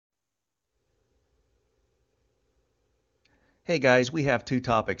Hey guys, we have two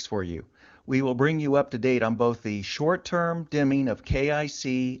topics for you. We will bring you up to date on both the short-term dimming of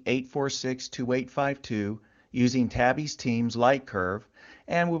KIC 8462852 using Tabby's team's light curve,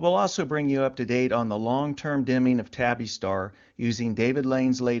 and we will also bring you up to date on the long-term dimming of Tabby Star using David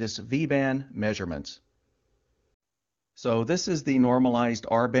Lane's latest V-band measurements. So this is the normalized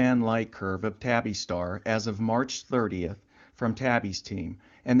R-band light curve of Tabby Star as of March 30th from Tabby's team,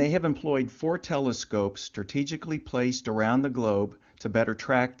 and they have employed 4 telescopes strategically placed around the globe to better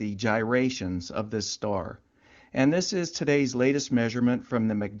track the gyrations of this star. And this is today's latest measurement from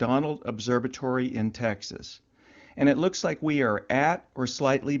the McDonald Observatory in Texas. And it looks like we are at or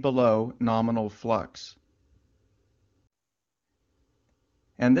slightly below nominal flux.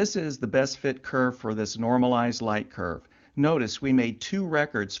 And this is the best fit curve for this normalized light curve. Notice we made 2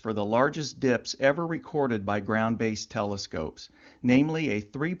 records for the largest dips ever recorded by ground-based telescopes, namely a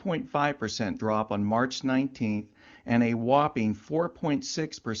 3.5% drop on March 19th and a whopping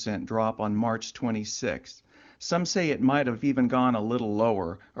 4.6% drop on March 26th. Some say it might have even gone a little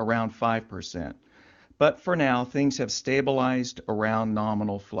lower, around 5%. But for now, things have stabilized around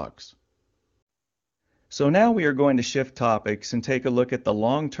nominal flux. So now we are going to shift topics and take a look at the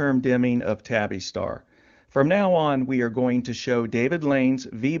long-term dimming of Tabby Star. From now on, we are going to show David Lane's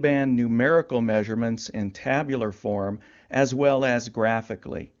V-band numerical measurements in tabular form as well as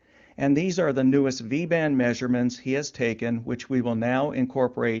graphically. And these are the newest V-band measurements he has taken, which we will now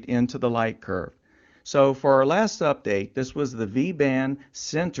incorporate into the light curve. So for our last update, this was the V-band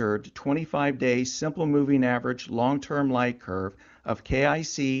centered 25-day simple moving average long-term light curve of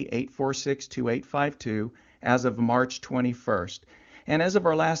KIC 8462852 as of March 21st. And as of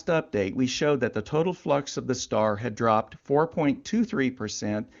our last update, we showed that the total flux of the star had dropped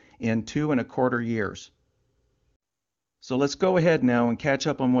 4.23% in 2¼ years. So let's go ahead now and catch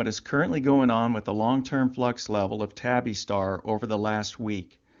up on what is currently going on with the long-term flux level of Tabby Star over the last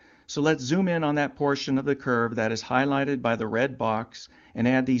week. So let's zoom in on that portion of the curve that is highlighted by the red box and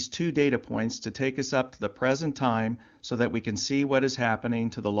add these 2 data points to take us up to the present time so that we can see what is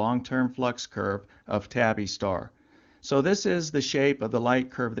happening to the long-term flux curve of Tabby Star. So this is the shape of the light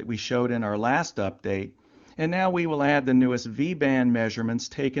curve that we showed in our last update, and now we will add the newest V-band measurements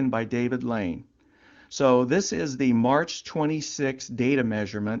taken by David Lane. So this is the March 26 data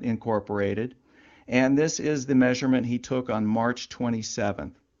measurement incorporated, and this is the measurement he took on March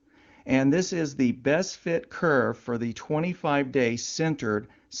 27th. And this is the best fit curve for the 25-day centered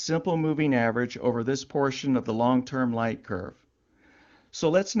simple moving average over this portion of the long-term light curve.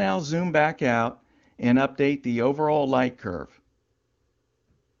 So let's now zoom back out and update the overall light curve.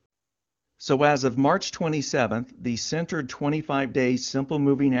 So as of March 27th, the centered 25-day simple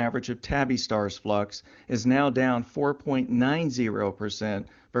moving average of Tabby Star's flux is now down 4.90%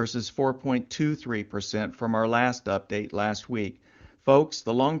 versus 4.23% from our last update last week. Folks,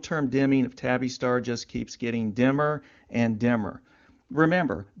 the long-term dimming of Tabby Star just keeps getting dimmer and dimmer.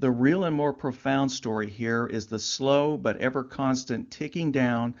 Remember, the real and more profound story here is the slow but ever constant ticking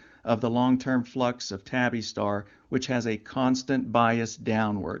down of the long-term flux of Tabby Star, which has a constant bias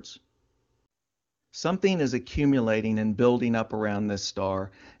downwards. Something is accumulating and building up around this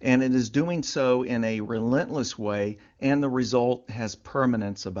star, and it is doing so in a relentless way, and the result has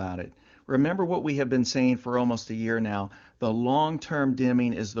permanence about it. Remember what we have been saying for almost a year now. The long-term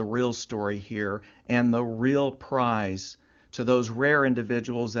dimming is the real story here and the real prize to those rare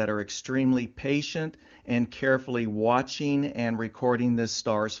individuals that are extremely patient and carefully watching and recording this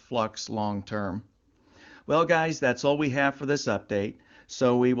star's flux long-term. Well guys, that's all we have for this update.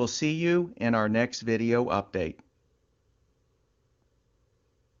 So we will see you in our next video update.